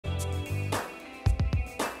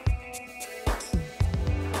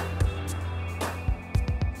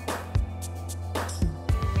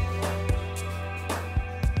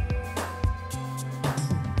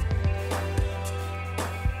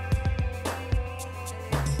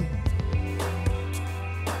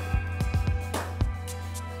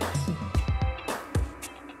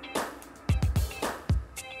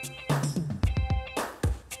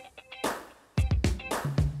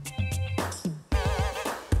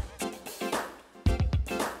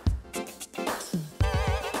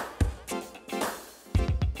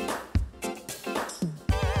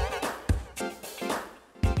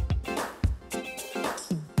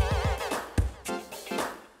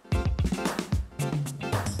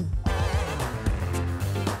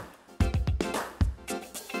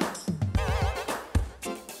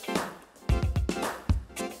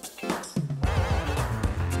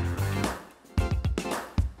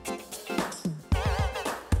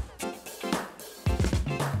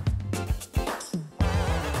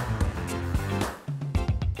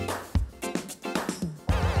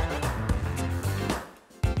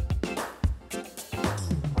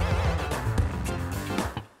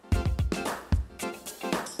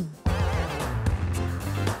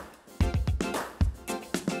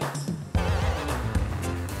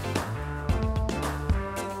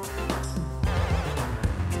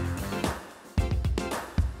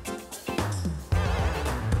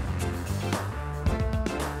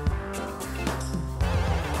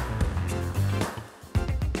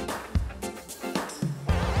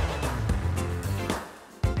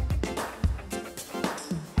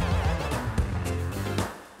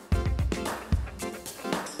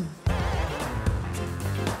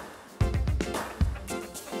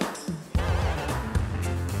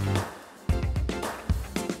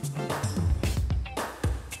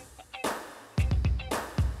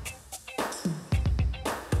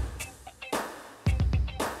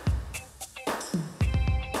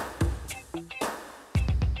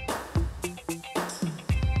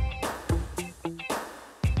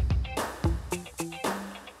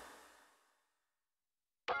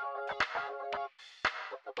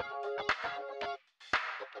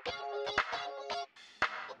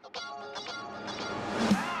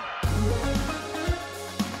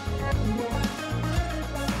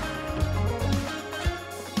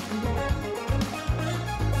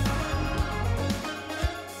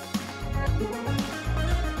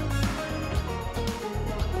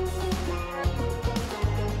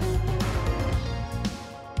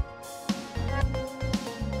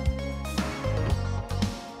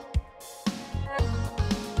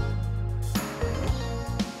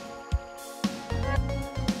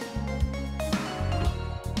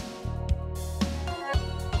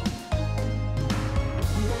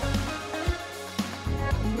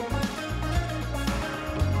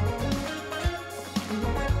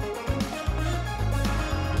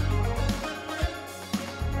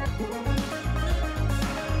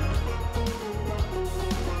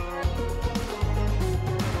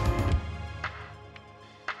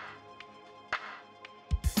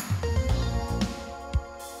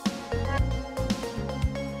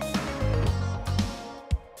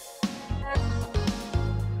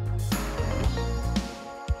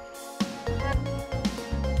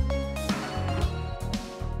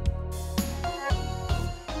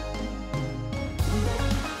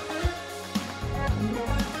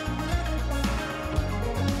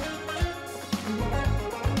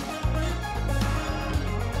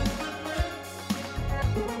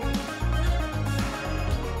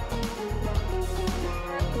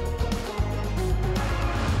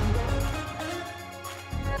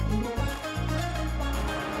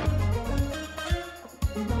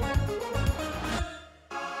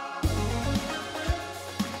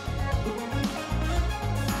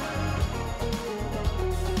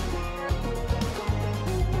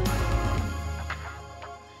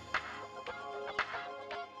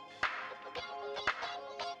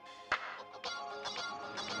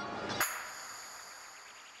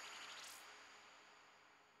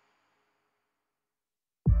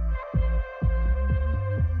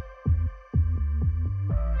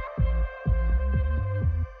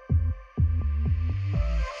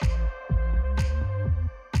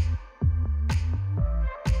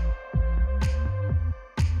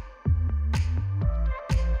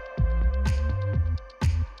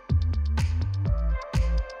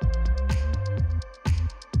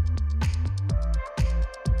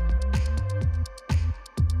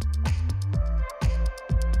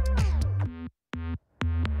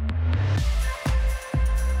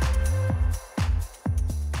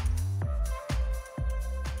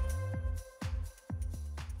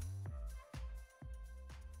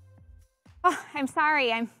Oh, I'm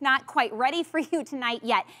sorry, I'm not quite ready for you tonight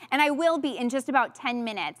yet, and I will be in just about 10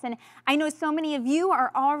 minutes. And I know so many of you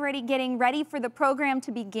are already getting ready for the program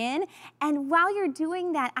to begin, and while you're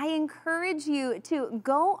doing that, I encourage you to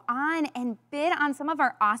go on and bid on some of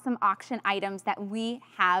our awesome auction items that we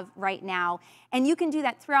have right now. And you can do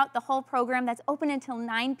that throughout the whole program. That's open until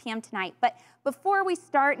 9 p.m. tonight. But before we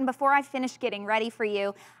start and before I finish getting ready for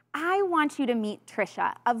you, I want you to meet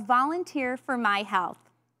Trisha, a volunteer for myHealth.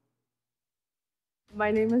 My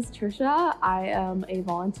name is Trisha. I am a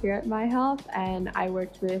volunteer at myHealth, and I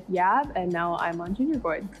worked with Ave, and now I'm on junior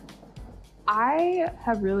board. I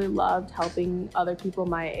have really loved helping other people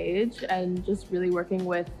my age and just really working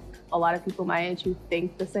with a lot of people my age who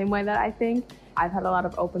think the same way that I think. I've had a lot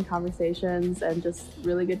of open conversations and just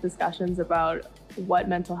really good discussions about what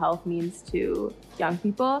mental health means to young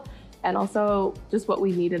people, and also just what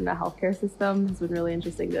we need in the healthcare system has been really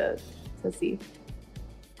interesting to see.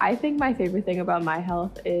 I think my favorite thing about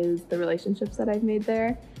myHealth is the relationships that I've made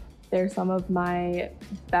there. They're some of my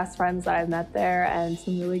best friends that I've met there and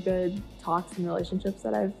some really good talks and relationships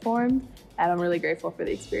that I've formed, and I'm really grateful for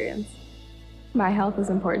the experience. myHealth is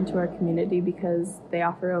important to our community because they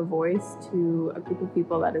offer a voice to a group of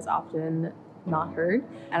people that is often not heard.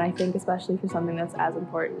 And I think especially for something that's as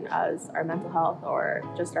important as our mental health or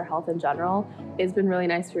just our health in general, it's been really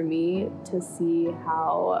nice for me to see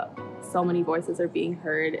how so many voices are being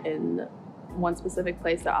heard in one specific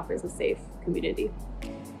place that offers a safe community.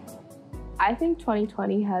 I think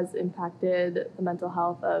 2020 has impacted the mental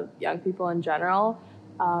health of young people in general.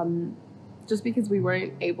 Just because we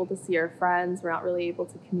weren't able to see our friends, we're not really able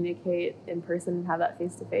to communicate in person and have that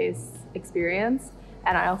face-to-face experience.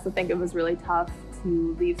 And I also think it was really tough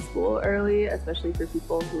to leave school early, especially for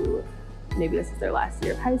people who maybe this is their last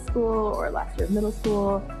year of high school or last year of middle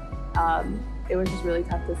school. It was just really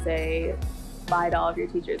tough to say bye to all of your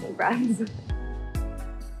teachers and friends.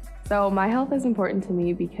 So myHealth is important to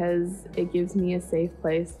me because it gives me a safe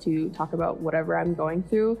place to talk about whatever I'm going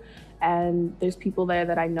through. And there's people there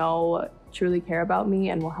that I know truly care about me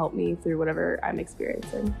and will help me through whatever I'm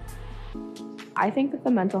experiencing. I think that the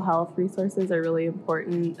mental health resources are really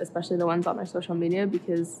important, especially the ones on our social media,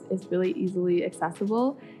 because it's really easily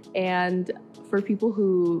accessible. And for people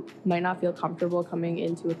who might not feel comfortable coming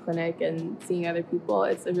into a clinic and seeing other people,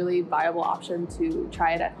 it's a really viable option to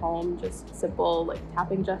try it at home, just simple like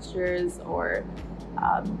tapping gestures or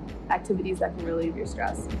activities that can relieve your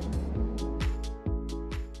stress.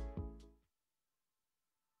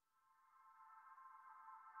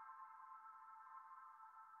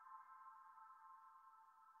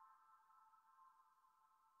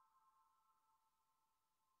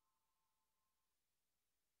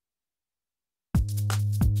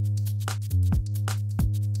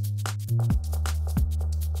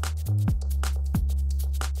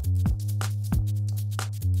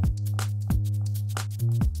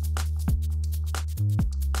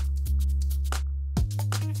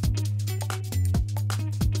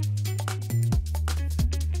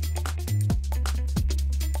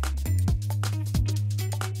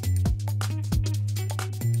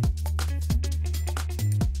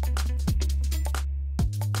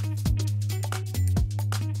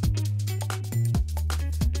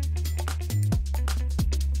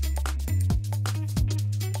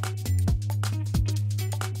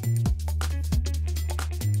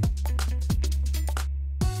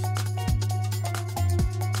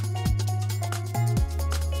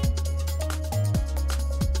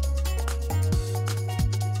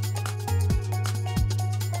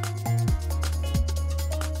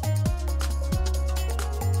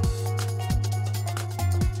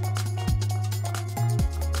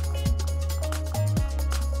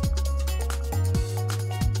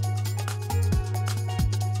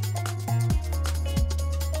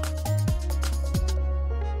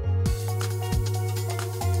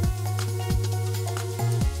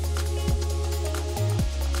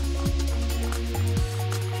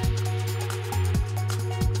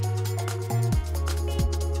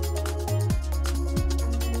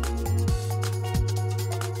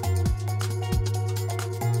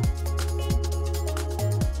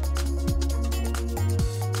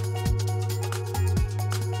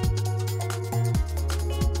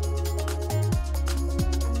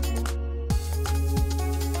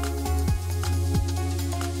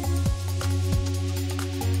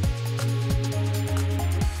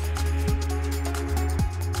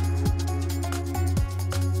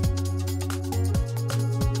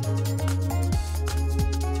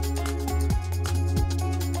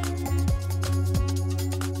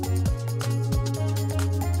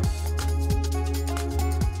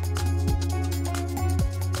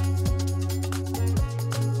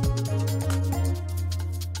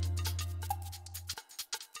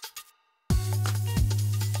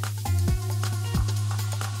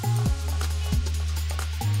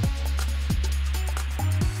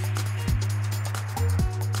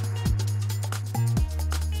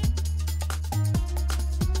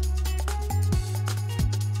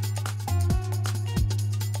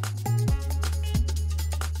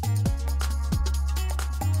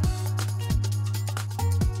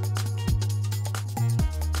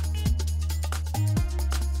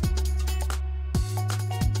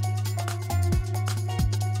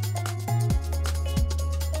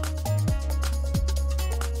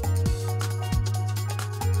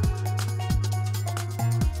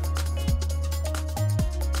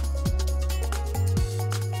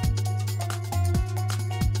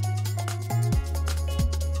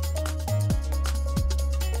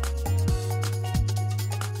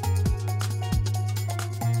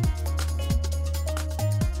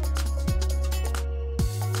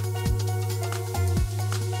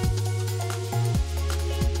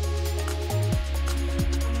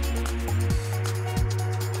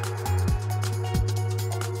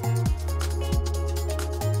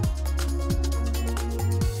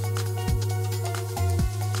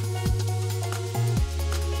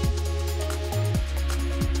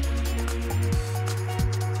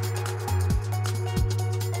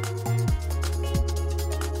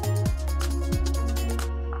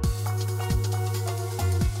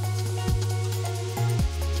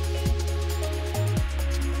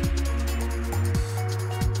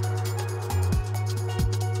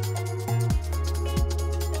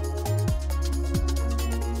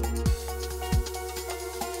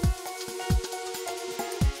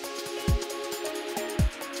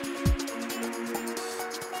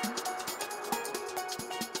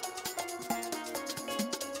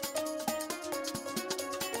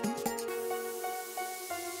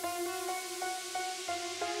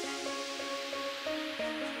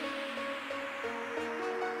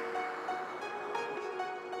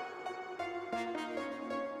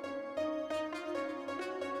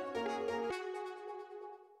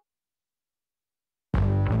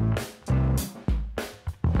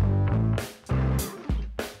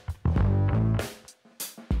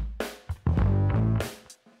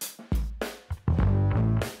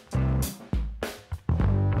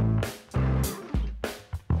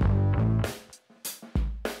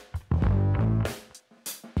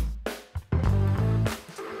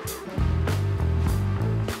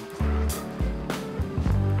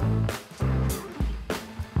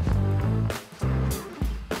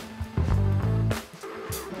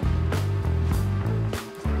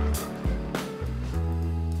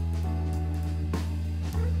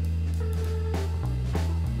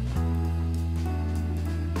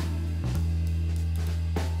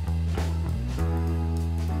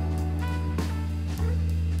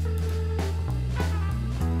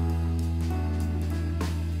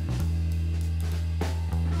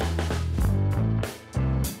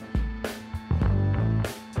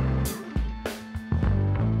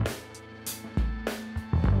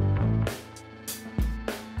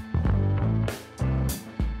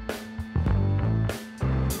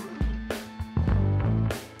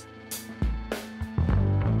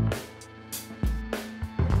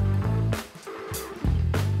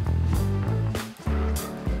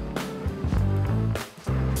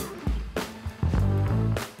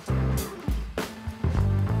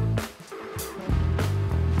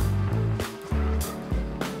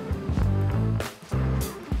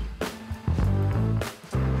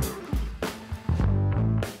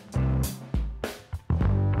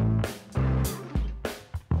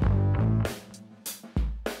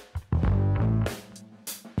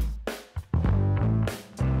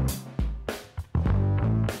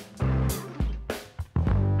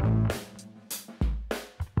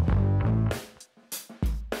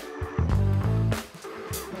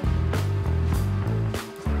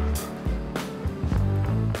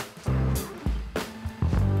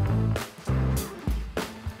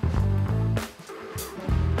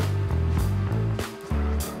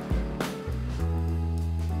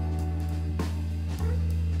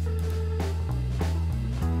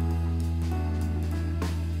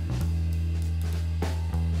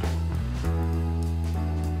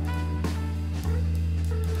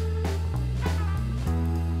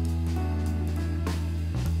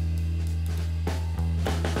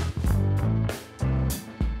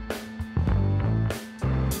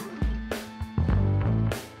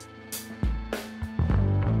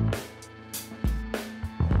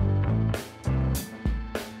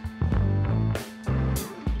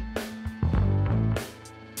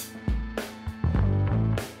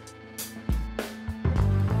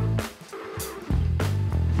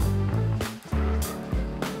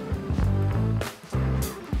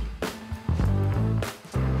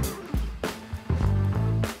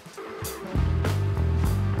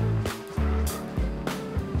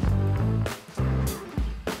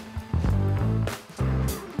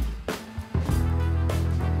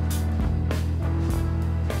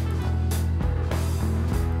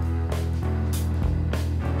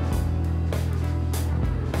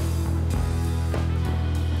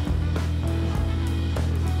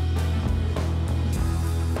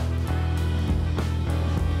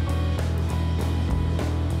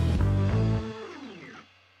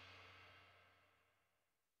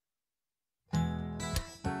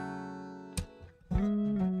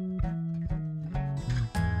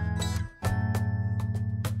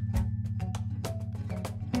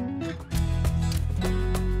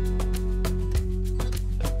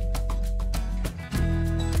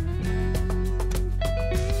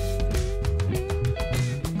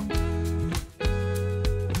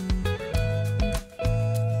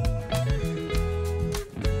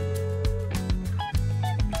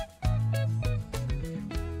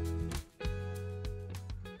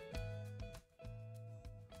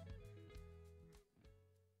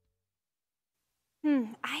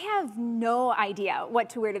 I have no idea what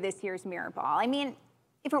to wear to this year's Mirror Ball. I mean,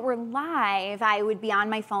 if it were live, I would be on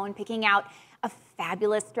my phone picking out a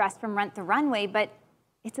fabulous dress from Rent the Runway, but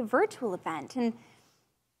it's a virtual event. And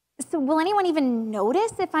so will anyone even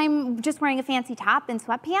notice if I'm just wearing a fancy top and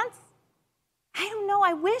sweatpants? I don't know.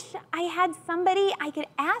 I wish I had somebody I could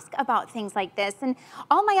ask about things like this and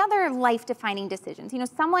all my other life-defining decisions. You know,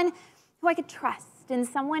 someone who I could trust and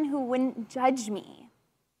someone who wouldn't judge me.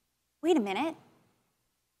 Wait a minute.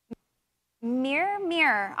 Mirror,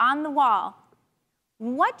 mirror on the wall,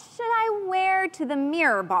 what should I wear to the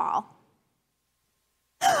Mirror Ball?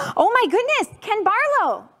 Oh my goodness, Ken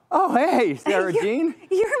Barlow. Oh, hey, Sarah Jean.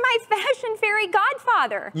 You're my fashion fairy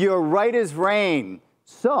godfather. You're right as rain.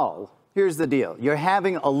 So, here's the deal. You're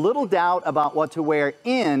having a little doubt about what to wear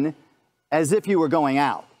in as if you were going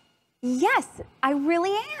out. Yes, I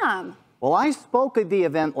really am. Well, I spoke at the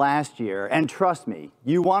event last year, and trust me,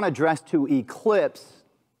 you want to dress to eclipse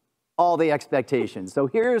all the expectations. So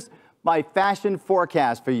here's my fashion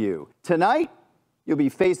forecast for you. Tonight, you'll be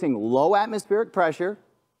facing low atmospheric pressure,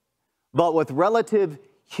 but with relative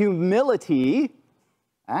humility,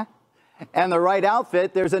 and the right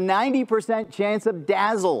outfit, there's a 90% chance of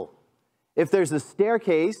dazzle. If there's a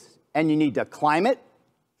staircase and you need to climb it,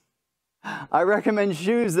 I recommend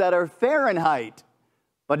shoes that are Fahrenheit,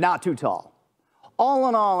 but not too tall. All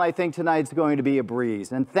in all, I think tonight's going to be a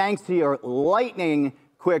breeze. And thanks to your lightning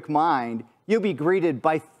quick mind, you'll be greeted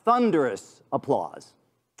by thunderous applause.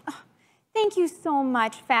 Oh, thank you so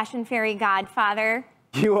much, Fashion Fairy Godfather.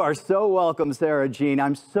 You are so welcome, Sarah Jean.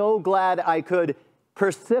 I'm so glad I could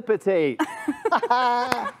precipitate.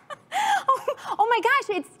 Oh my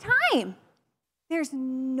gosh, it's time. There's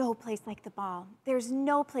no place like the ball. There's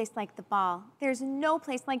no place like the ball. There's no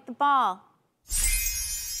place like the ball.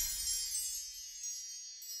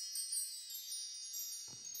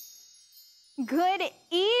 Good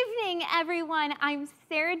evening, everyone. I'm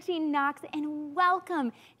Sarah Jean Knox, and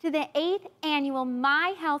welcome to the 8th annual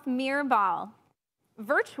myHealth Mirror Ball.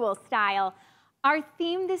 Virtual style. Our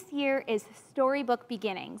theme this year is Storybook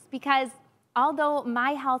Beginnings, because although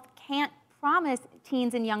myHealth can't promise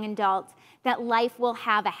teens and young adults that life will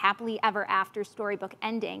have a happily ever after storybook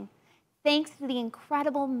ending, thanks to the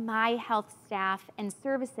incredible myHealth staff and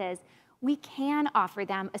services, we can offer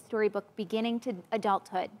them a storybook beginning to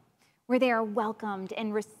adulthood, where they are welcomed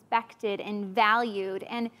and respected and valued,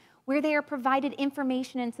 and where they are provided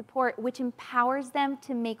information and support which empowers them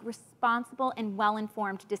to make responsible and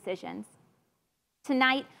well-informed decisions.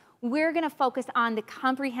 Tonight, we're going to focus on the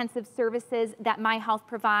comprehensive services that myHealth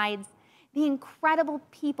provides, the incredible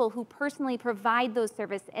people who personally provide those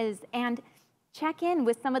services, and check in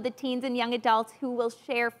with some of the teens and young adults who will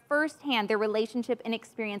share firsthand their relationship and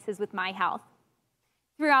experiences with myHealth.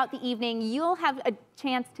 Throughout the evening, you'll have a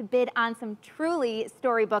chance to bid on some truly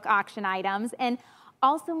storybook auction items and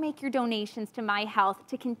also make your donations to myHealth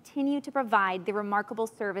to continue to provide the remarkable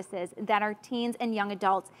services that our teens and young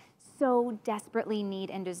adults so desperately need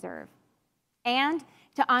and deserve. And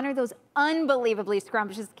to honor those unbelievably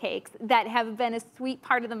scrumptious cakes that have been a sweet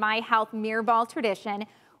part of the myHealth Mirror Ball tradition,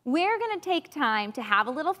 we're going to take time to have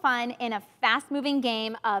a little fun in a fast-moving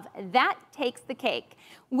game of That Takes the Cake,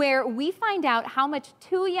 where we find out how much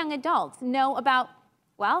two young adults know about,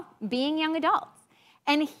 well, being young adults.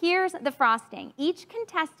 And here's the frosting. Each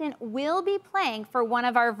contestant will be playing for one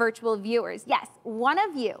of our virtual viewers. Yes, one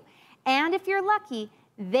of you. And if you're lucky,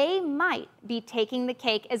 they might be taking the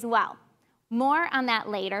cake as well. More on that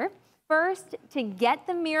later. First, to get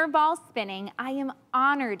the mirror ball spinning, I am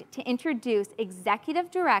honored to introduce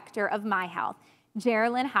Executive Director of myHealth,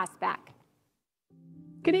 Geraldine Hosbach.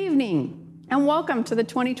 Good evening, and welcome to the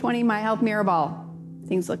 2020 myHealth Mirror Ball.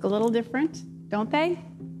 Things look a little different, don't they?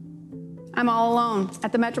 I'm all alone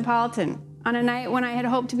at the Metropolitan on a night when I had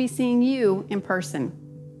hoped to be seeing you in person.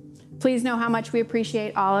 Please know how much we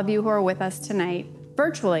appreciate all of you who are with us tonight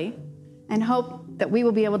virtually and hope that we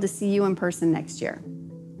will be able to see you in person next year.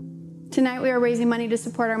 Tonight we are raising money to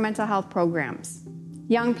support our mental health programs.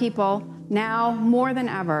 Young people, now more than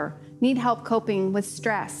ever, need help coping with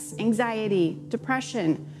stress, anxiety,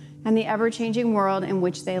 depression, and the ever-changing world in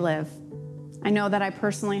which they live. I know that I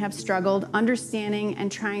personally have struggled understanding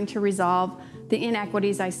and trying to resolve the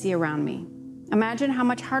inequities I see around me. Imagine how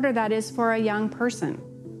much harder that is for a young person.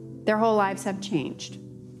 Their whole lives have changed.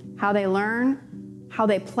 How they learn, how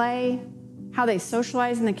they play, how they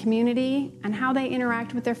socialize in the community, and how they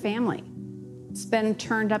interact with their family. It's been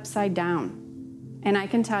turned upside down. And I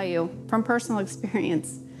can tell you from personal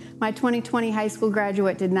experience, my 2020 high school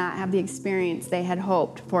graduate did not have the experience they had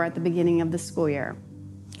hoped for at the beginning of the school year.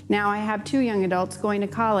 Now I have two young adults going to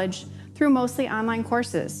college through mostly online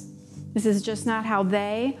courses. This is just not how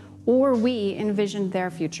they or we envisioned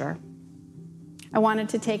their future. I wanted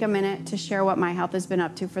to take a minute to share what myHealth has been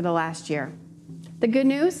up to for the last year. The good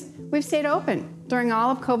news, we've stayed open during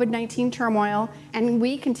all of COVID-19 turmoil, and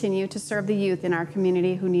we continue to serve the youth in our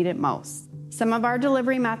community who need it most. Some of our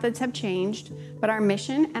delivery methods have changed, but our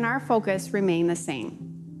mission and our focus remain the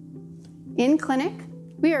same. In clinic,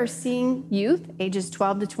 we are seeing youth ages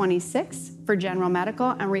 12 to 26 for general medical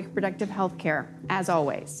and reproductive health care, as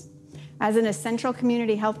always. As an essential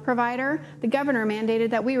community health provider, the governor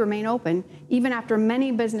mandated that we remain open even after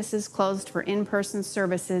many businesses closed for in-person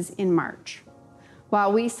services in March.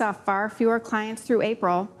 While we saw far fewer clients through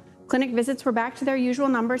April, clinic visits were back to their usual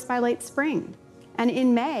numbers by late spring. And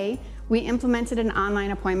in May, we implemented an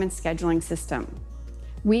online appointment scheduling system.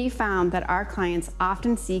 We found that our clients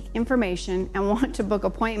often seek information and want to book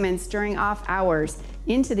appointments during off hours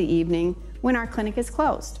into the evening when our clinic is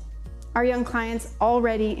closed. Our young clients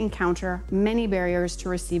already encounter many barriers to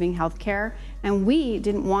receiving health care, and we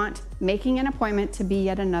didn't want making an appointment to be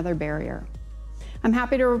yet another barrier. I'm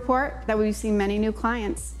happy to report that we've seen many new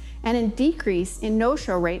clients and a decrease in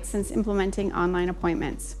no-show rates since implementing online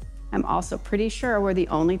appointments. I'm also pretty sure we're the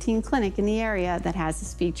only teen clinic in the area that has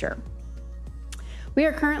this feature. We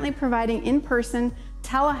are currently providing in-person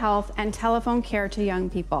telehealth and telephone care to young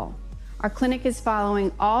people. Our clinic is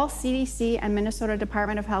following all CDC and Minnesota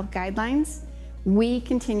Department of Health guidelines. We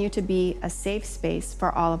continue to be a safe space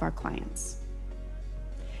for all of our clients.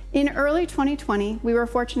 In early 2020, we were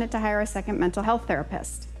fortunate to hire a second mental health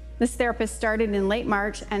therapist. This therapist started in late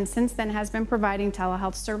March and since then has been providing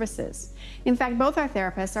telehealth services. In fact, both our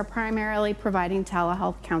therapists are primarily providing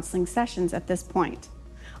telehealth counseling sessions at this point.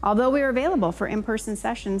 Although we are available for in-person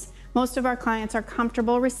sessions, most of our clients are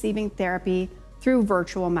comfortable receiving therapy through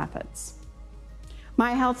virtual methods.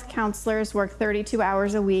 myHealth counselors work 32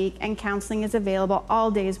 hours a week, and counseling is available all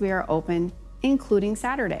days we are open, including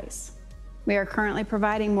Saturdays. We are currently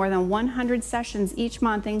providing more than 100 sessions each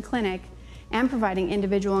month in clinic and providing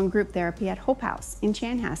individual and group therapy at Hope House in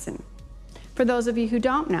Chanhassen. For those of you who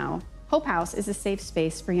don't know, Hope House is a safe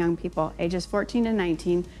space for young people ages 14 to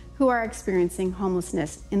 19 who are experiencing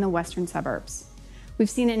homelessness in the western suburbs. We've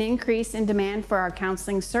seen an increase in demand for our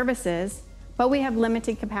counseling services, but we have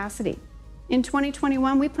limited capacity. In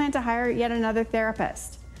 2021, we plan to hire yet another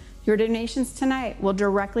therapist. Your donations tonight will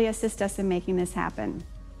directly assist us in making this happen.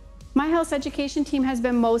 myHealth's education team has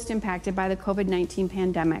been most impacted by the COVID-19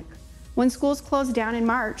 pandemic. When schools closed down in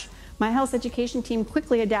March, myHealth's education team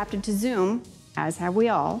quickly adapted to Zoom, as have we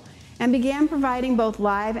all, and began providing both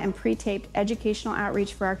live and pre-taped educational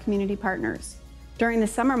outreach for our community partners. During the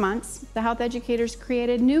summer months, the health educators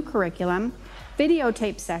created new curriculum,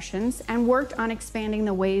 videotaped sessions, and worked on expanding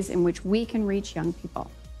the ways in which we can reach young people.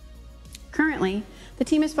 Currently, the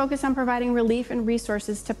team is focused on providing relief and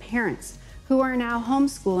resources to parents who are now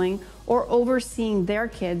homeschooling or overseeing their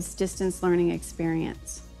kids' distance learning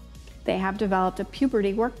experience. They have developed a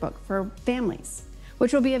puberty workbook for families,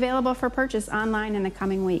 which will be available for purchase online in the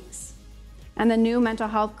coming weeks. And the new mental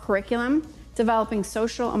health curriculum, developing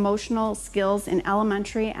social emotional skills in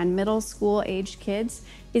elementary and middle school aged kids,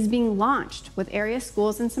 is being launched with area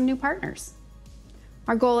schools and some new partners.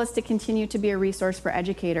 Our goal is to continue to be a resource for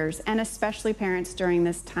educators and especially parents during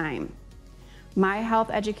this time. myHealth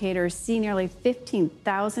educators see nearly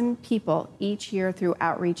 15,000 people each year through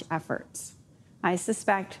outreach efforts. I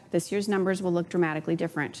suspect this year's numbers will look dramatically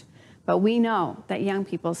different, but we know that young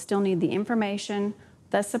people still need the information,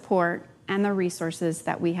 the support, and the resources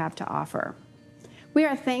that we have to offer. We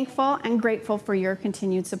are thankful and grateful for your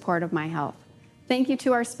continued support of myHealth. Thank you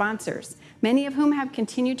to our sponsors, many of whom have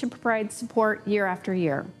continued to provide support year after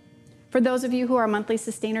year. For those of you who are monthly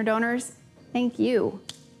sustainer donors, thank you.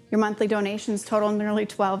 Your monthly donations total nearly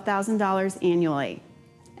 $12,000 annually.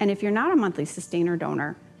 And if you're not a monthly sustainer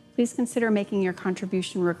donor, please consider making your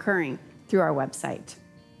contribution recurring through our website.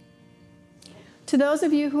 To those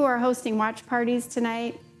of you who are hosting watch parties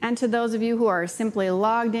tonight, and to those of you who are simply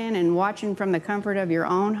logged in and watching from the comfort of your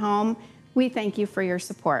own home, we thank you for your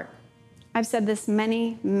support. I've said this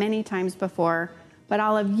many, many times before, but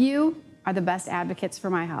all of you are the best advocates for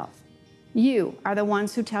myHealth. You are the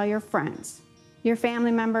ones who tell your friends, your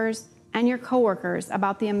family members, and your coworkers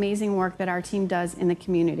about the amazing work that our team does in the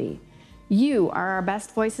community. You are our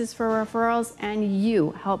best voices for referrals, and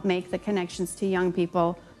you help make the connections to young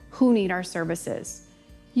people who need our services.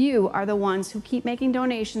 You are the ones who keep making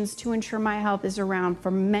donations to ensure myHealth is around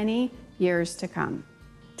for many years to come.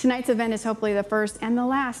 Tonight's event is hopefully the first and the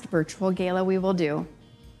last virtual gala we will do.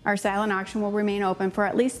 Our silent auction will remain open for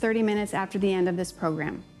at least 30 minutes after the end of this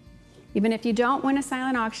program. Even if you don't win a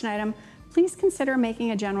silent auction item, please consider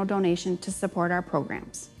making a general donation to support our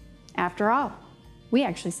programs. After all, we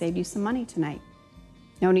actually saved you some money tonight.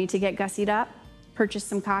 No need to get gussied up, purchase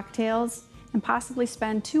some cocktails, and possibly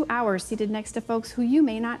spend 2 hours seated next to folks who you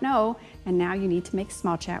may not know and now you need to make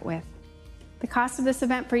small chat with. The cost of this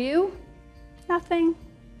event for you? Nothing.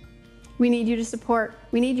 We need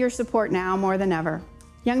your support now more than ever.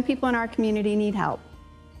 Young people in our community need help.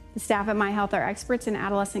 The staff at myHealth are experts in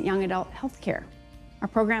adolescent young adult healthcare. Our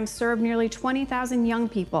programs serve nearly 20,000 young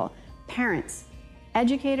people, parents,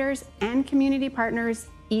 educators, and community partners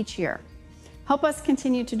each year. Help us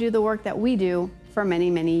continue to do the work that we do for many,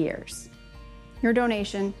 many years. Your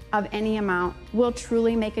donation of any amount will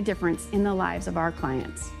truly make a difference in the lives of our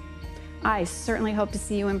clients. I certainly hope to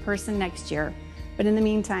see you in person next year, but in the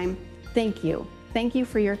meantime, thank you. Thank you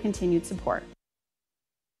for your continued support.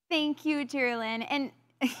 Thank you, Jerrilyn. And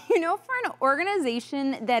you know, for an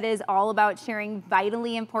organization that is all about sharing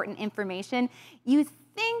vitally important information, you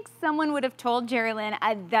think someone would have told Jerrilyn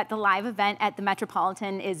that the live event at the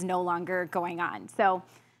Metropolitan is no longer going on. So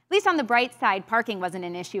at least on the bright side, parking wasn't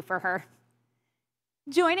an issue for her.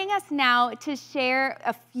 Joining us now to share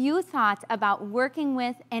a few thoughts about working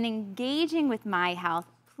with and engaging with myHealth,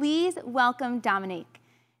 please welcome Dominique,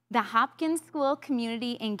 the Hopkins School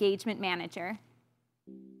Community Engagement Manager.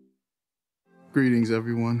 Greetings,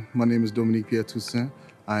 everyone. My name is Dominique Pierre-Toussaint.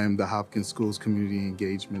 I am the Hopkins School's Community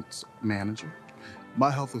Engagement Manager.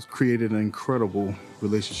 myHealth has created an incredible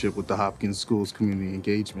relationship with the Hopkins School's Community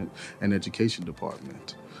Engagement and Education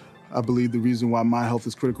Department. I believe the reason why myHealth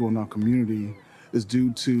is critical in our community is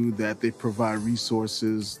due to that they provide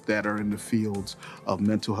resources that are in the fields of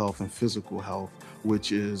mental health and physical health,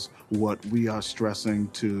 which is what we are stressing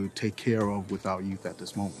to take care of with our youth at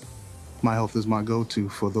this moment. myHealth is my go-to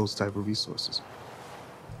for those type of resources.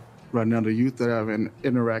 Right now, the youth that I've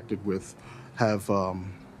interacted with have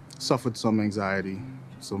suffered some anxiety,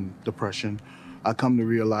 some depression. I come to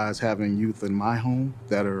realize having youth in my home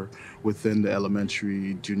that are within the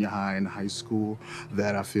elementary, junior high, and high school,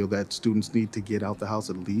 that I feel that students need to get out the house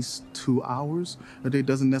at least 2 hours a day.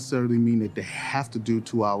 Doesn't necessarily mean that they have to do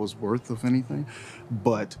 2 hours worth of anything,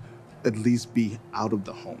 but at least be out of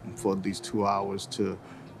the home for these 2 hours to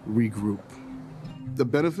regroup. The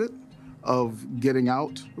benefit of getting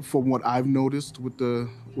out, from what I've noticed with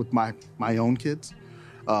my own kids,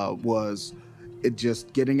 was it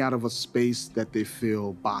just getting out of a space that they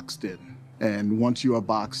feel boxed in. And once you are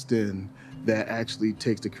boxed in, that actually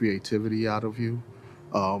takes the creativity out of you.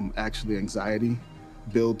 Actually, anxiety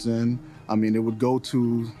builds in. I mean, it would go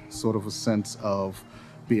to sort of a sense of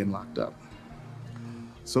being locked up.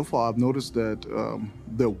 So far, I've noticed that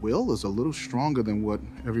their will is a little stronger than what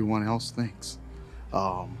everyone else thinks.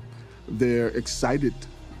 They're excited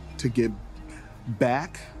to get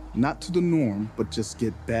back, not to the norm, but just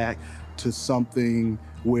get back to something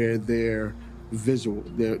where they're visual,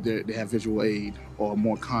 they have visual aid or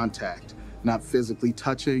more contact, not physically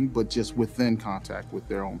touching, but just within contact with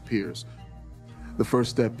their own peers. The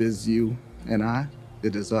first step is you and I,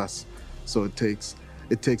 it is us. So it takes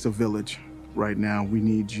a village. Right now, we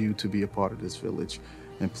need you to be a part of this village.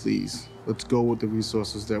 And please, let's go with the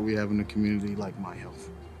resources that we have in the community like myHealth.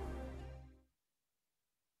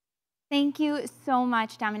 Thank you so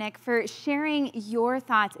much, Dominic, for sharing your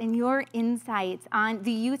thoughts and your insights on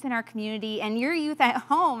the youth in our community and your youth at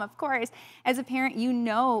home, of course. As a parent, you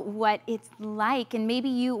know what it's like, and maybe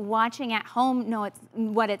you watching at home know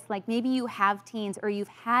what it's like. Maybe you have teens or you've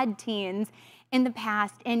had teens in the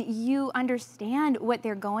past and you understand what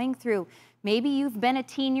they're going through. Maybe you've been a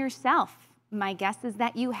teen yourself. My guess is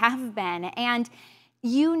that you have been. And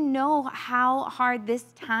you know how hard this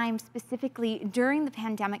time, specifically during the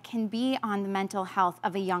pandemic, can be on the mental health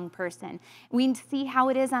of a young person. We see how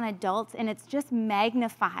it is on adults, and it's just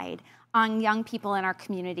magnified on young people in our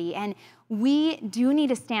community. And we do need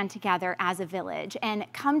to stand together as a village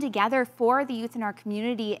and come together for the youth in our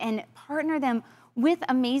community and partner them with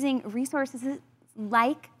amazing resources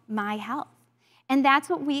like myHealth. And that's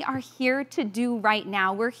what we are here to do right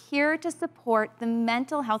now. We're here to support the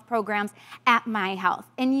mental health programs at myHealth.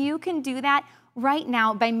 And you can do that right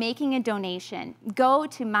now by making a donation. Go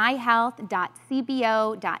to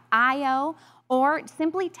myhealth.cbo.io or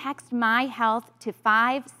simply text myHealth to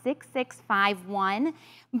 56651.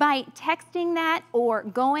 By texting that or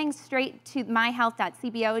going straight to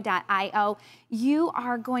myhealth.cbo.io, you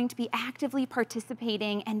are going to be actively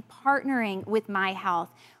participating and partnering with myHealth.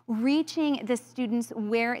 reaching the students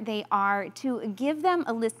where they are to give them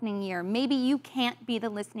a listening ear. Maybe you can't be the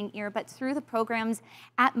listening ear, but through the programs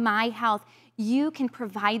at myHealth, you can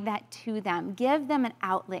provide that to them. Give them an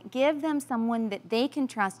outlet. Give them someone that they can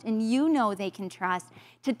trust and you know they can trust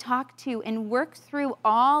to talk to and work through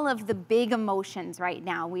all of the big emotions right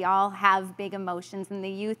now. We all have big emotions, and the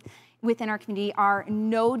youth within our community are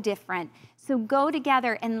no different. So go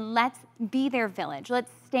together and let's be their village. Let's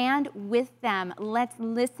stand with them. Let's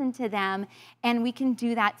listen to them. And we can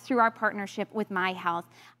do that through our partnership with myHealth.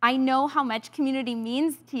 I know how much community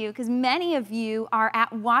means to you because many of you are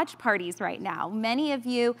at watch parties right now. Many of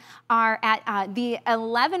you are at the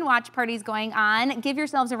 11 watch parties going on. Give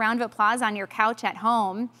yourselves a round of applause on your couch at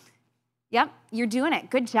home. Yep, you're doing it.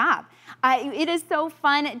 Good job. It is so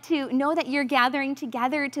fun to know that you're gathering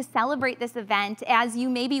together to celebrate this event as you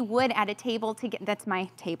maybe would at a table to get, that's my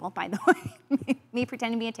table, by the way, me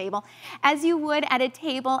pretending to be a table, as you would at a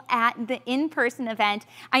table at the in-person event.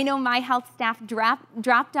 I know myHealth staff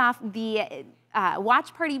dropped off the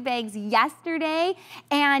watch party bags yesterday,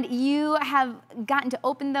 and you have gotten to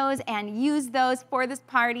open those and use those for this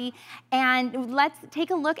party. And let's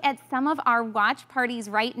take a look at some of our watch parties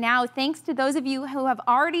right now. Thanks to those of you who have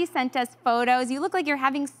already sent us photos. You look like you're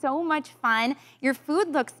having so much fun. Your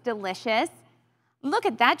food looks delicious. Look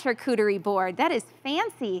at that charcuterie board. That is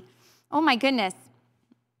fancy. Oh my goodness.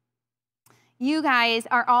 You guys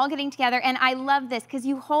are all getting together, and I love this because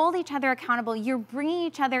you hold each other accountable. You're bringing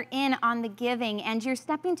each other in on the giving, and you're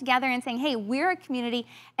stepping together and saying, hey, we're a community,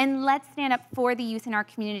 and let's stand up for the youth in our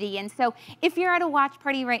community. And so if you're at a watch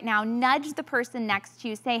party right now, nudge the person next to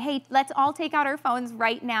you. Say, hey, let's all take out our phones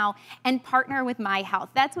right now and partner with myHealth.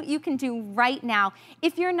 That's what you can do right now.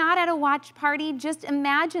 If you're not at a watch party, just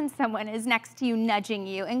imagine someone is next to you nudging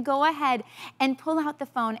you, and go ahead and pull out the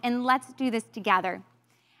phone, and let's do this together.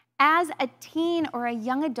 As a teen or a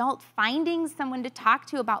young adult, finding someone to talk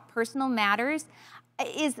to about personal matters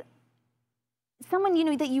is someone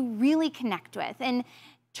that you really connect with and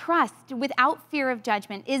trust without fear of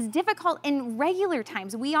judgment is difficult in regular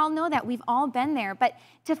times. We all know that. We've all been there. But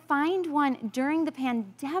to find one during the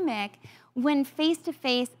pandemic when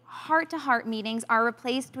face-to-face, heart-to-heart meetings are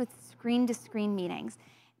replaced with screen-to-screen meetings,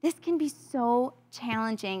 this can be so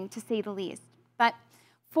challenging, to say the least. But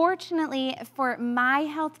fortunately for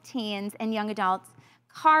myHealth teens and young adults,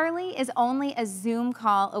 Carly is only a Zoom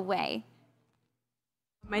call away.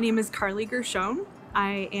 My name is Carly Gershon.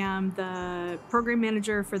 I am the program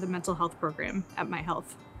manager for the mental health program at myHealth.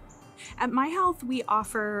 At myHealth, we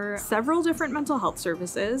offer several different mental health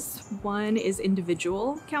services. One is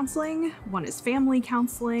individual counseling, one is family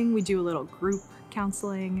counseling. We do a little group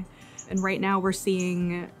counseling. And right now we're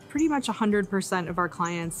seeing pretty much 100% of our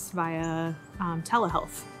clients via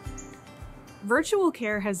telehealth. Virtual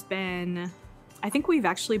care has been, I think we've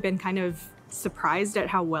actually been kind of surprised at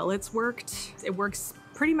how well it's worked. It works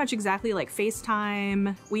pretty much exactly like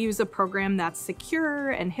FaceTime. We use a program that's secure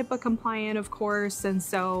and HIPAA compliant, of course, and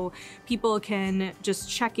so people can just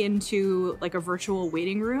check into like a virtual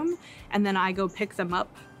waiting room, and then I go pick them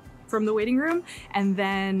up from the waiting room, and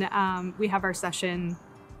then we have our session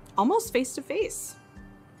almost face-to-face.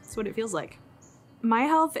 That's what it feels like.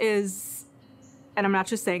 myHealth is, and I'm not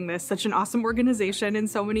just saying this, such an awesome organization in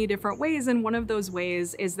so many different ways. And one of those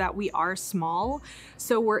ways is that we are small.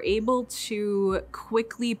 So we're able to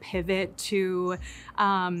quickly pivot to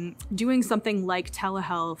doing something like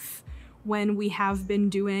telehealth when we have been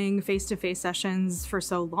doing face-to-face sessions for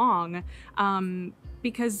so long,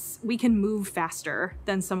 because we can move faster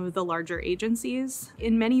than some of the larger agencies.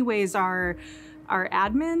 In many ways, our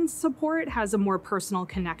admin support has a more personal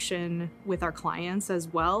connection with our clients as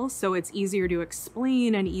well. So it's easier to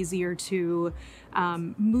explain and easier to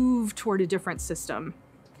move toward a different system.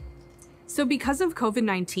 So because of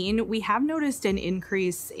COVID-19, we have noticed an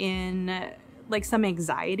increase in like some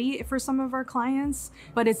anxiety for some of our clients,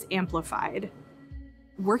 but it's amplified.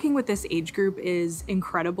 Working with this age group is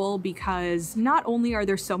incredible because not only are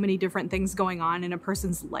there so many different things going on in a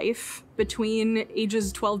person's life between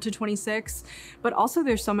ages 12 to 26, but also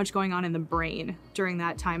there's so much going on in the brain during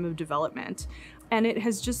that time of development. And it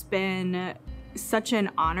has just been such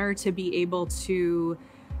an honor to be able to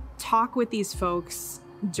talk with these folks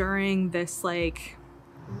during this like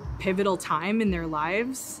pivotal time in their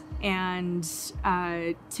lives, and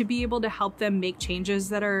to be able to help them make changes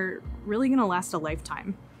that are really gonna last a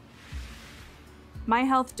lifetime.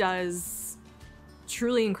 myHealth does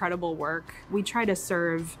truly incredible work. We try to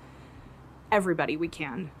serve everybody we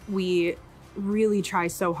can. We really try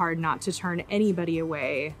so hard not to turn anybody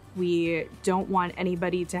away. We don't want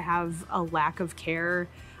anybody to have a lack of care.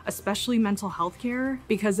 especially mental health care,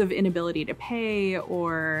 because of inability to pay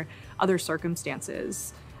or other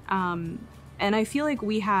circumstances. And I feel like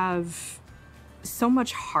we have so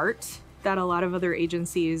much heart that a lot of other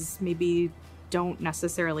agencies maybe don't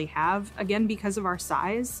necessarily have, again, because of our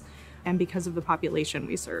size and because of the population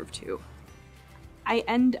we serve too. I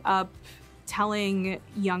end up telling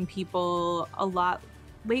young people a lot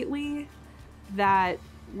lately that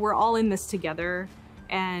we're all in this together,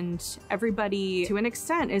 and everybody, to an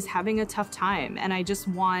extent, is having a tough time. And I just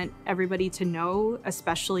want everybody to know,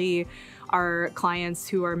 especially our clients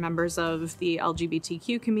who are members of the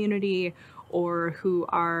LGBTQ community or who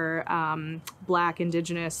are Black,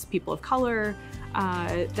 Indigenous, people of color,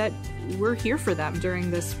 that we're here for them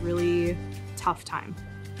during this really tough time.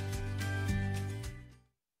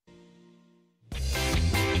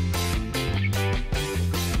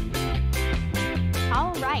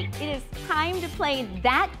 All right, it is time to play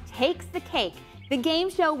That Takes the Cake, the game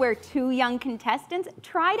show where two young contestants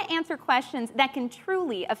try to answer questions that can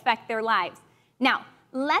truly affect their lives. Now,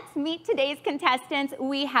 let's meet today's contestants.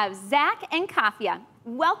 We have Zach and Kafia.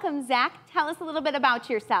 Welcome, Zach. Tell us a little bit about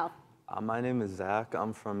yourself. My name is Zach.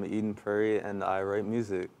 I'm from Eden Prairie, and I write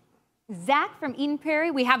music. Zach from Eden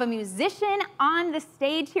Prairie. We have a musician on the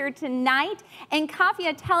stage here tonight. And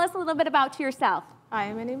Kafia, tell us a little bit about yourself.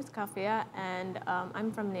 Hi, my name is Kafia, and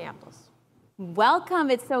I'm from Minneapolis.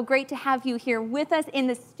 Welcome. It's so great to have you here with us in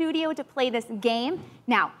the studio to play this game.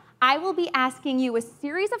 Now, I will be asking you a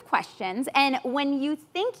series of questions, and when you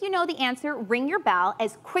think you know the answer, ring your bell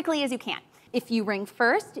as quickly as you can. If you ring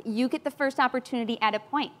first, you get the first opportunity at a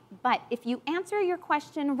point. But if you answer your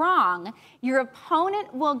question wrong, your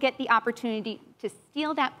opponent will get the opportunity to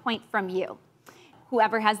steal that point from you.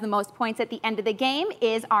 Whoever has the most points at the end of the game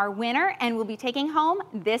is our winner and will be taking home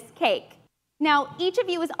this cake. Now, each of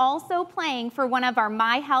you is also playing for one of our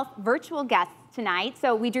myHealth virtual guests tonight.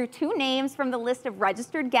 So we drew 2 names from the list of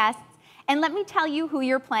registered guests. And let me tell you who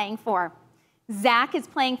you're playing for. Zach is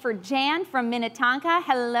playing for Jan from Minnetonka.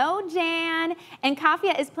 Hello, Jan. And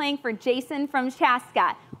Kafia is playing for Jason from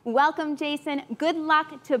Chaska. Welcome, Jason. Good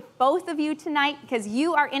luck to both of you tonight because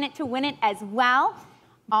you are in it to win it as well.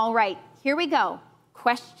 All right, here we go.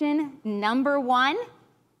 Question number 1.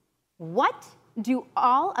 What do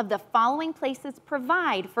all of the following places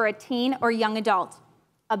provide for a teen or young adult?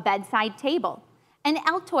 A bedside table, an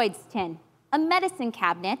Altoids tin, a medicine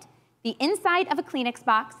cabinet, the inside of a Kleenex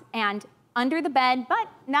box, and under the bed, but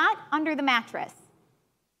not under the mattress.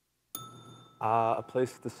 A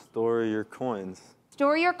place to store your coins.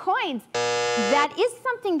 Store your coins. That is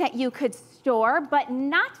something that you could store, but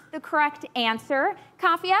not the correct answer.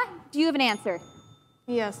 Kafia, do you have an answer?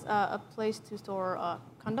 Yes, a place to store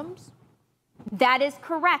condoms. That is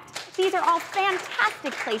correct. These are all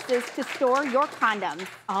fantastic places to store your condoms.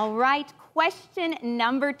 All right, question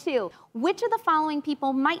number 2. Which of the following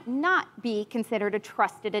people might not be considered a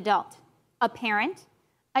trusted adult? A parent,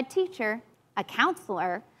 a teacher, a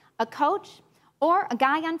counselor, a coach, or a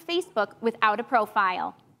guy on Facebook without a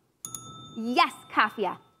profile? Yes,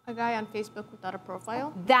 Kafia. A guy on Facebook without a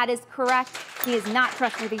profile? That is correct. He is not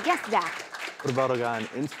trustworthy. Yes, Zach. What about a guy on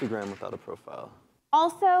Instagram without a profile?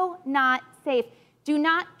 Also not safe. Do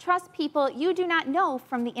not trust people you do not know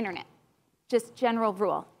from the internet. Just general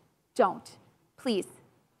rule. Don't. Please,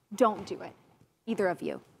 don't do it. Either of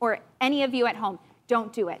you, or any of you at home,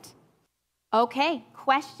 don't do it. Okay,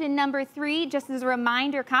 question number 3. Just as a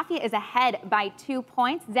reminder, Kafia is ahead by 2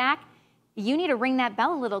 points. Zach, you need to ring that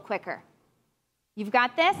bell a little quicker. You've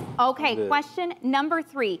got this? Okay, question number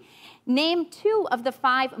 3. Name 2 of the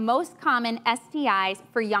 5 most common STIs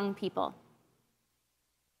for young people.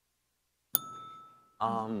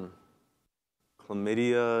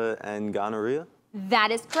 Chlamydia and gonorrhea? That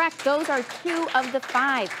is correct. Those are 2 of the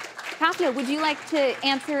 5. Kafia, would you like to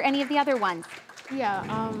answer any of the other ones? Yeah,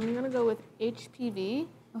 I'm gonna go with HPV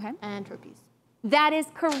and herpes. That is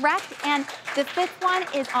correct. And the 5th one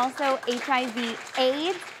is also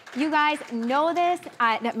HIV/AIDS. You guys know this.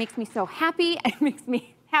 That makes me so happy. It makes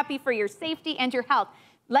me happy for your safety and your health.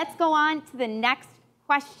 Let's go on to the next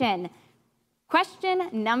question. Question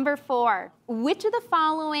number 4. Which of the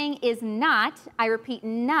following is not, I repeat,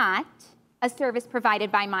 not a service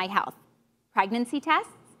provided by myHealth? Pregnancy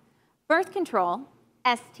tests, birth control,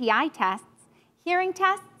 STI tests, hearing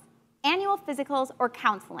tests, annual physicals, or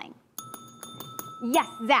counseling? Yes,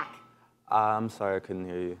 Zach. I'm sorry, I couldn't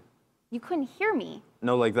hear you. You couldn't hear me.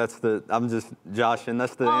 No, like I'm just joshing.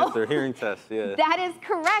 That's the answer. Hearing tests, yeah. That is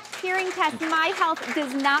correct. Hearing tests. myHealth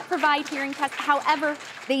does not provide hearing tests. However,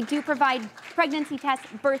 they do provide pregnancy tests,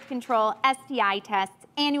 birth control, STI tests,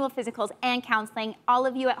 annual physicals, and counseling. All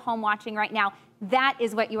of you at home watching right now, That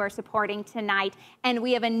is what you are supporting tonight. And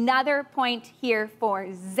we have another point here for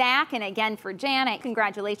Zach, and again for Janet.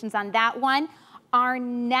 Congratulations on that one. Our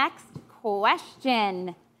next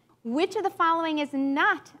question. Which of the following is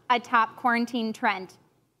not a top quarantine trend?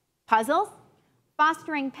 Puzzles,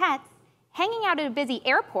 fostering pets, hanging out at a busy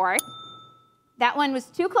airport. That one was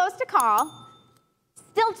too close to call.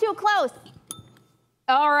 Still too close.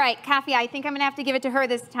 All right, Kafia, I think I'm gonna have to give it to her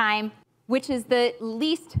this time. Which is the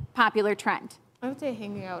least popular trend? I would say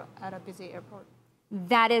hanging out at a busy airport.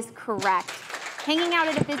 That is correct. Hanging out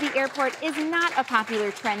at a busy airport is not a popular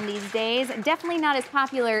trend these days. Definitely not as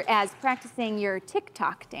popular as practicing your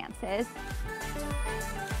TikTok dances.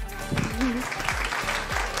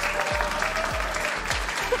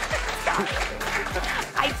 Sorry.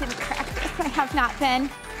 I didn't practice. I have not been.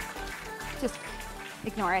 Just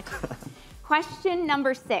ignore it. Question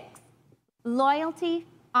number 6. Loyalty,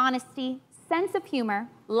 honesty, sense of humor,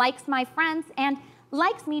 likes my friends, and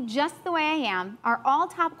likes me just the way I am are all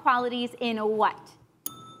top qualities in what?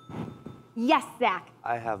 Yes, Zach.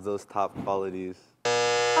 I have those top qualities.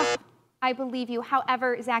 Oh, I believe you.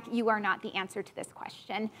 However, Zach, you are not the answer to this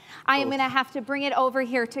question. I am going to have to bring it over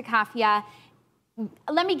here to Kafia.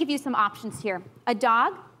 Let me give you some options here. A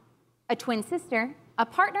dog, a twin sister, a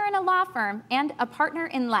partner in a law firm, and a partner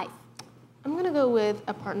in life. I'm going to go with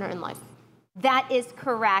a partner in life. That is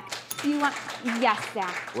correct. You want, yes,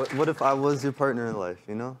 Zach. What if I was your partner in life,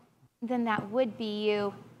 you know? Then that would be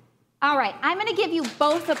you. All right, I'm gonna give you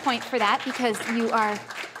both a point for that because you are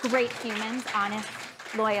great humans, honest,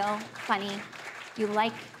 loyal, funny. You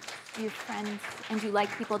like your friends and you like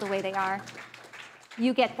people the way they are.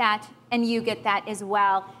 You get that and you get that as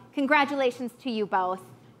well. Congratulations to you both.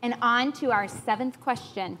 And on to our 7th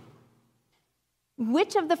question.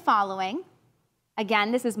 Which of the following,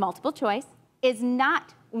 again, this is multiple choice, is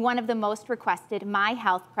not one of the most requested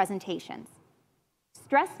myHealth presentations?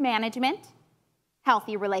 Stress management,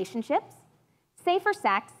 healthy relationships, safer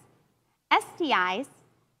sex, STIs,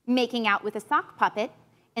 making out with a sock puppet,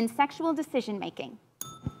 and sexual decision making.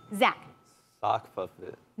 Zach. Sock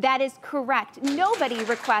puppet. That is correct. Nobody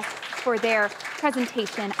requests for their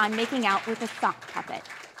presentation on making out with a sock puppet.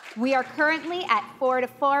 We are currently at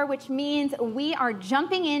 4-4, which means we are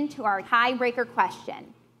jumping into our tiebreaker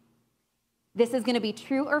question. This is going to be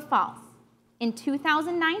true or false. In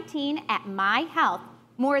 2019 at myHealth,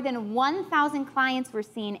 more than 1,000 clients were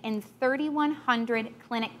seen in 3,100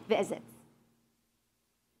 clinic visits.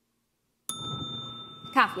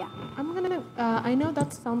 Kafia. I know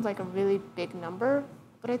that sounds like a really big number,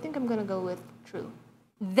 but I think I'm gonna go with true.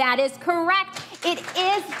 That is correct. It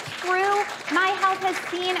is true. myHealth has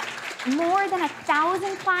seen more than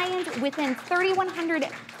 1,000 clients within 3,100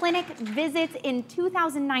 clinic visits in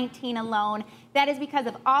 2019 alone. That is because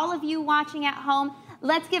of all of you watching at home.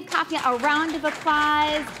 Let's give Kafia a round of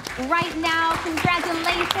applause right now.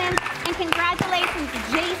 Congratulations, and congratulations,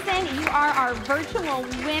 Jason. You are our virtual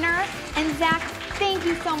winner. And Zach, thank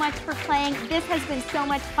you so much for playing. This has been so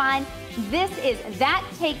much fun. This is That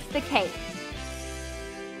Takes the Cake.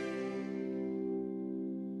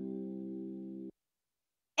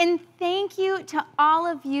 And thank you to all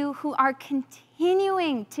of you who are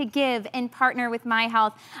continuing to give and partner with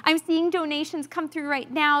myHealth. I'm seeing donations come through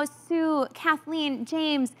right now. Sue, Kathleen,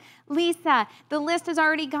 James, Lisa, the list has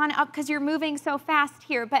already gone up because you're moving so fast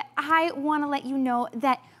here. But I want to let you know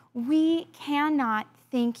that we cannot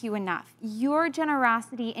thank you enough. Your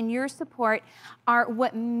generosity and your support are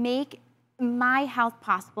what make myHealth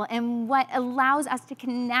possible and what allows us to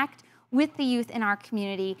connect with the youth in our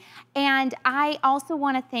community. And I also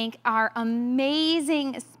want to thank our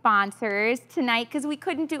amazing sponsors tonight because we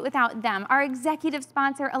couldn't do it without them. Our executive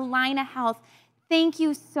sponsor, Allina Health, thank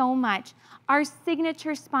you so much. Our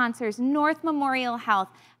signature sponsors, North Memorial Health,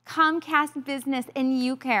 Comcast Business, and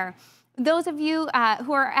UCare. Those of you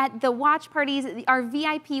who are at the watch parties, our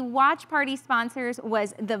VIP watch party sponsors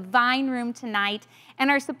was the Vine Room tonight,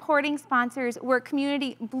 and our supporting sponsors were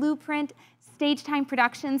Community Blueprint, Stage Time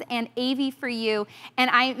Productions, and AV for You.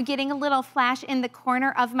 And I'm getting a little flash in the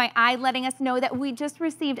corner of my eye letting us know that we just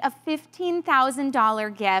received a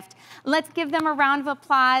 $15,000 gift. Let's give them a round of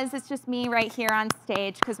applause. It's just me right here on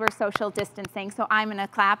stage because we're social distancing, so I'm gonna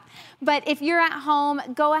clap. But if you're at home,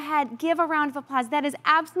 go ahead, give a round of applause. That is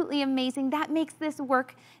absolutely amazing. That makes this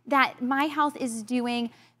work that myHealth is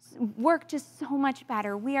doing work just so much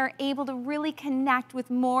better. We are able to really connect with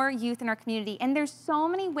more youth in our community, and there's so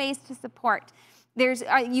many ways to support. There's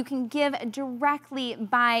you can give directly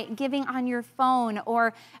by giving on your phone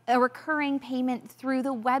or a recurring payment through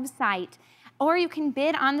the website. Or you can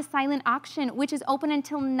bid on the silent auction, which is open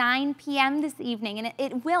until 9 p.m. this evening. And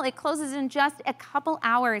it closes in just a couple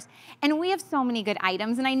hours. And we have so many good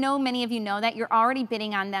items. And I know many of you know that you're already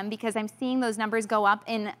bidding on them because I'm seeing those numbers go up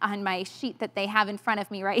on my sheet that they have in front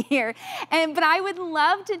of me right here. But I would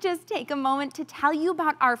love to just take a moment to tell you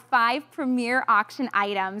about our 5 premier auction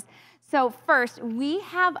items. So first, we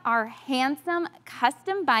have our handsome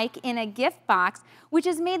custom bike in a gift box, which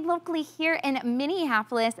is made locally here in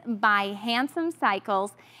Minneapolis by Handsome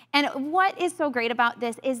Cycles. And what is so great about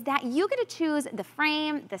this is that you get to choose the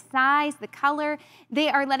frame, the size, the color. They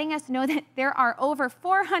are letting us know that there are over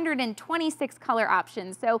 426 color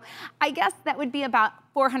options. So I guess that would be about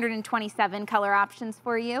 427 color options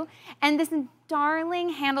for you. And this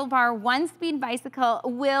darling handlebar one-speed bicycle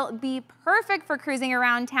will be perfect for cruising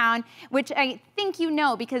around town, which I think you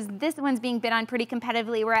know because this one's being bid on pretty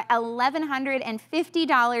competitively. We're at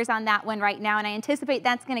 $1,150 on that one right now, and I anticipate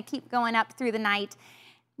that's going to keep going up through the night.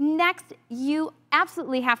 Next, you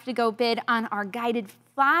absolutely have to go bid on our guided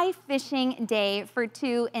fly fishing day for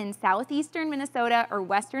 2 in southeastern Minnesota or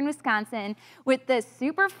western Wisconsin with the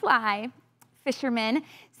super fly fisherman,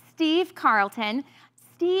 Steve Carlton.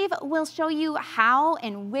 Steve will show you how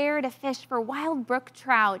and where to fish for wild brook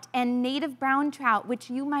trout and native brown trout,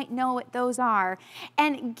 which you might know what those are,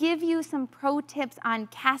 and give you some pro tips on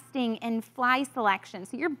casting and fly selection.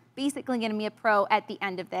 So you're basically going to be a pro at the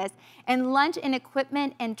end of this. And lunch and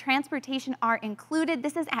equipment and transportation are included.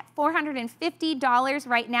 This is at $450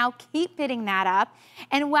 right now. Keep bidding that up.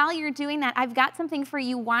 And while you're doing that, I've got something for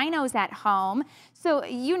you winos at home. So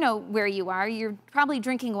you know where you are. You're probably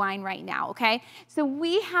drinking wine right now, okay? So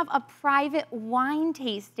we have a private wine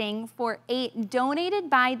tasting for 8 donated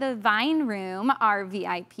by the Vine Room, our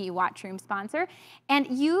VIP watch room sponsor. And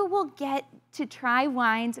you will get to try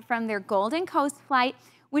wines from their Golden Coast flight,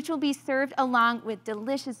 which will be served along with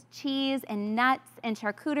delicious cheese and nuts and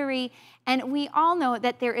charcuterie. And we all know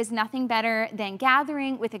that there is nothing better than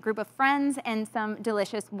gathering with a group of friends and some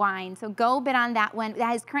delicious wine. So go bid on that one.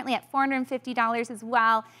 That is currently at $450 as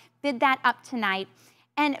well. Bid that up tonight.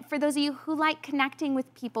 And for those of you who like connecting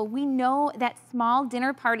with people, we know that small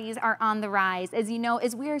dinner parties are on the rise, as you know,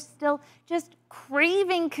 as we are still just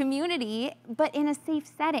craving community, but in a safe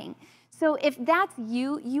setting. So if that's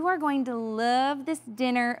you, you are going to love this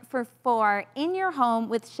dinner for 4 in your home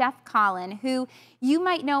with Chef Colin, who you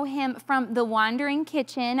might know him from the Wandering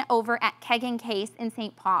Kitchen over at Keg and Case in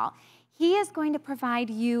St. Paul. He is going to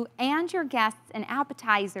provide you and your guests an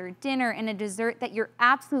appetizer, dinner, and a dessert that you're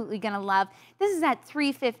absolutely going to love. This is at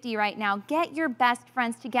 $350 right now. Get your best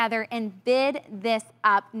friends together and bid this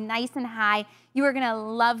up nice and high. You are going to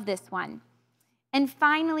love this one. And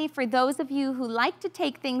finally, for those of you who like to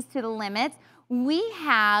take things to the limits, we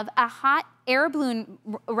have a hot air balloon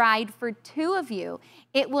ride for 2 of you.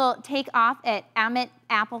 It will take off at Emmett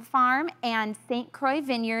Apple Farm and St. Croix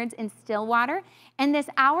Vineyards in Stillwater. And this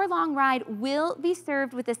hour-long ride will be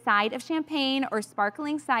served with a side of champagne or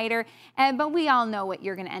sparkling cider. But we all know what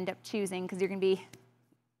you're going to end up choosing because you're going to be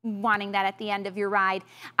wanting that at the end of your ride.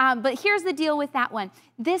 But here's the deal with that one.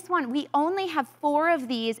 This one, we only have 4 of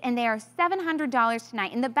these, and they are $700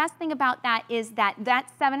 tonight. And the best thing about that is that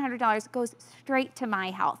that $700 goes straight to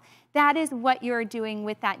myHealth. That is what you're doing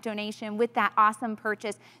with that donation, with that awesome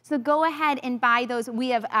purchase. So go ahead and buy those. We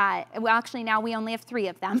have, well, actually now we only have 3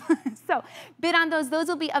 of them. So bid on those. Those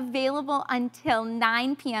will be available until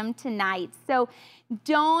 9 p.m. tonight. So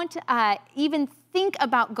don't even think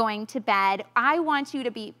about going to bed. I want you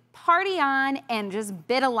to be party on and just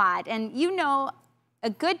bid a lot. And you know, a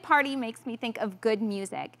good party makes me think of good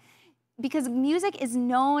music because music is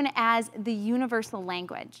known as the universal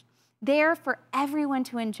language, there for everyone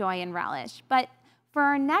to enjoy and relish. But for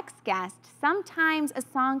our next guest, sometimes a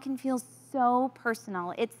song can feel so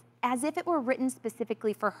personal. It's as if it were written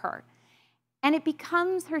specifically for her. And it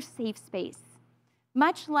becomes her safe space.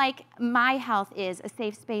 Much like myHealth is a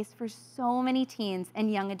safe space for so many teens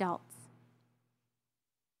and young adults.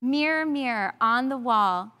 Mirror, mirror on the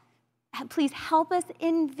wall, please help us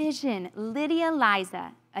envision Lydia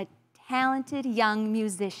Liza, a talented young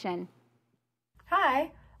musician.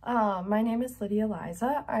 Hi, my name is Lydia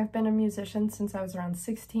Liza. I've been a musician since I was around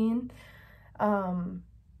 16. I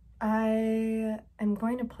am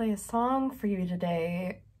going to play a song for you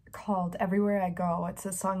today called Everywhere I Go. It's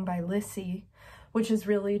a song by Lissy, which has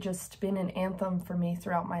really just been an anthem for me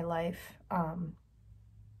throughout my life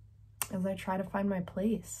as I try to find my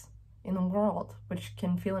place in the world, which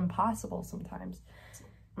can feel impossible sometimes.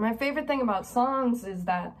 My favorite thing about songs is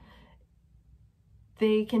that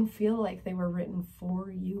they can feel like they were written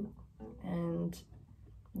for you. And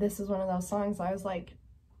this is one of those songs I was like,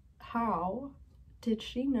 how did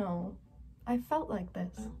she know I felt like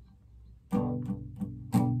this.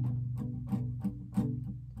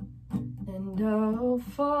 And I'll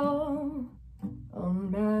fall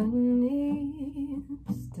on my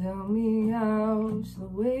knees. Tell me how's the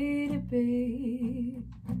way to be.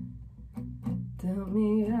 Tell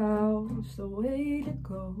me how's the way to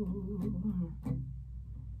go.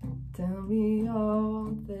 Tell me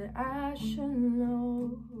all that I should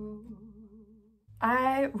know.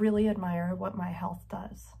 I really admire what myHealth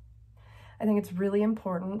does. I think it's really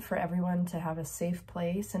important for everyone to have a safe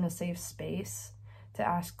place and a safe space to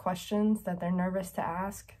ask questions that they're nervous to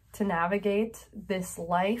ask, to navigate this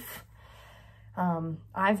life.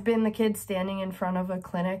 I've been the kid standing in front of a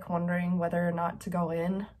clinic wondering whether or not to go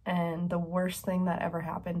in, and the worst thing that ever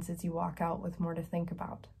happens is you walk out with more to think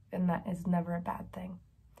about, and that is never a bad thing.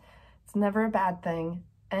 It's never a bad thing,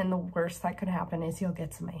 and the worst that could happen is you'll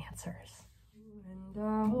get some answers. And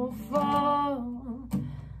I'll fall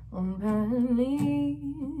on my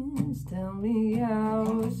knees, tell me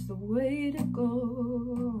how's the way to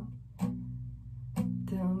go.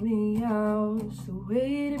 Tell me how's the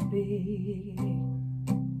way to be,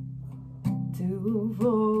 to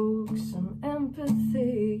evoke some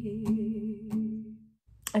empathy.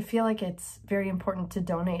 I feel like it's very important to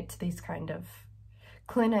donate to these kind of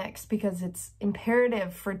clinics because it's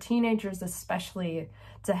imperative for teenagers especially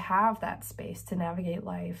to have that space to navigate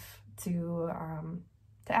life, to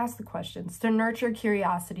ask the questions, to nurture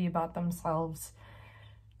curiosity about themselves,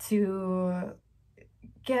 to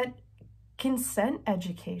get consent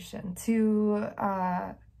education, to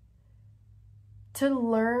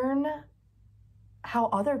learn how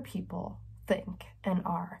other people think and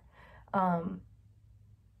are.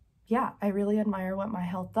 Yeah, I really admire what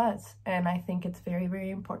myHealth does, and I think it's very, very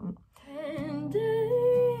important. And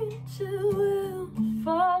angel will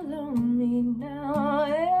follow me now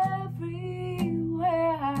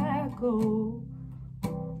everywhere I go.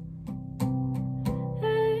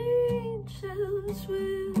 Angels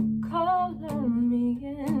will call on me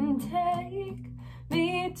and take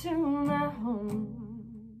me to my home.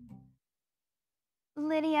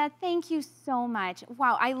 Lydia, thank you so much.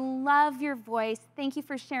 Wow, I love your voice. Thank you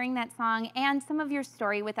for sharing that song and some of your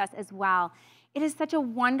story with us as well. It is such a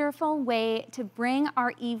wonderful way to bring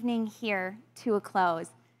our evening here to a close.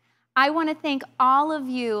 I want to thank all of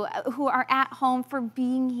you who are at home for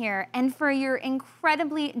being here and for your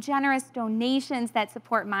incredibly generous donations that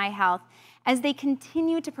support myHealth as they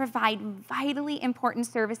continue to provide vitally important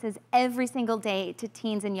services every single day to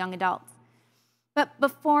teens and young adults. But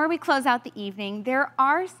before we close out the evening, there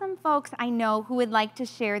are some folks I know who would like to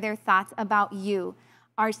share their thoughts about you,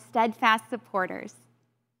 our steadfast supporters.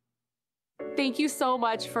 Thank you so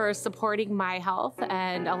much for supporting myHealth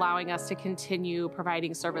and allowing us to continue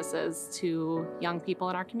providing services to young people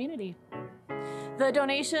in our community. The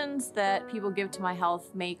donations that people give to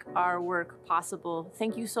myHealth make our work possible.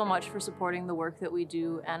 Thank you so much for supporting the work that we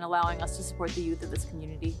do and allowing us to support the youth of this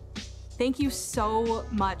community. Thank you so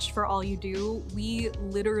much for all you do. We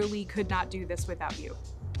literally could not do this without you.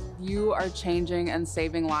 You are changing and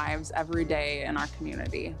saving lives every day in our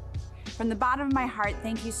community. From the bottom of my heart,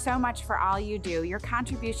 thank you so much for all you do. Your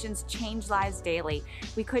contributions change lives daily.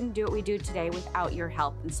 We couldn't do what we do today without your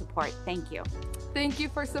help and support. Thank you. Thank you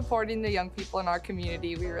for supporting the young people in our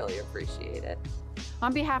community. We really appreciate it.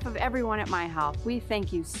 On behalf of everyone at myHealth, we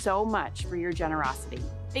thank you so much for your generosity.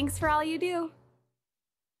 Thanks for all you do.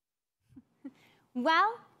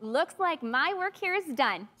 Well, looks like my work here is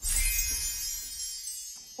done.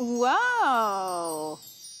 Whoa.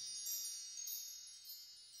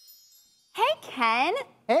 Hey, Ken.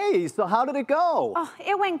 Hey, so how did it go? Oh,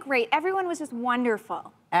 it went great. Everyone was just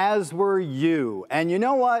wonderful. As were you. And you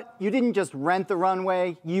know what? You didn't just rent the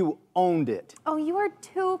runway, you owned it. Oh, you are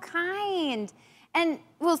too kind. And,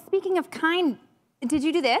 well, speaking of kind, did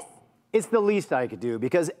you do this? It's the least I could do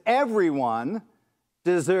because everyone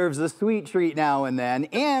deserves a sweet treat now and then,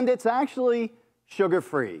 and it's actually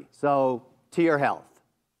sugar-free. So, to your health.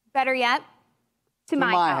 Better yet, to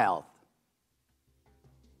my health.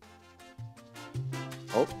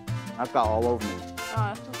 Oh, that got all over me.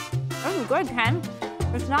 This is good, Ken.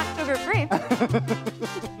 It's not sugar-free.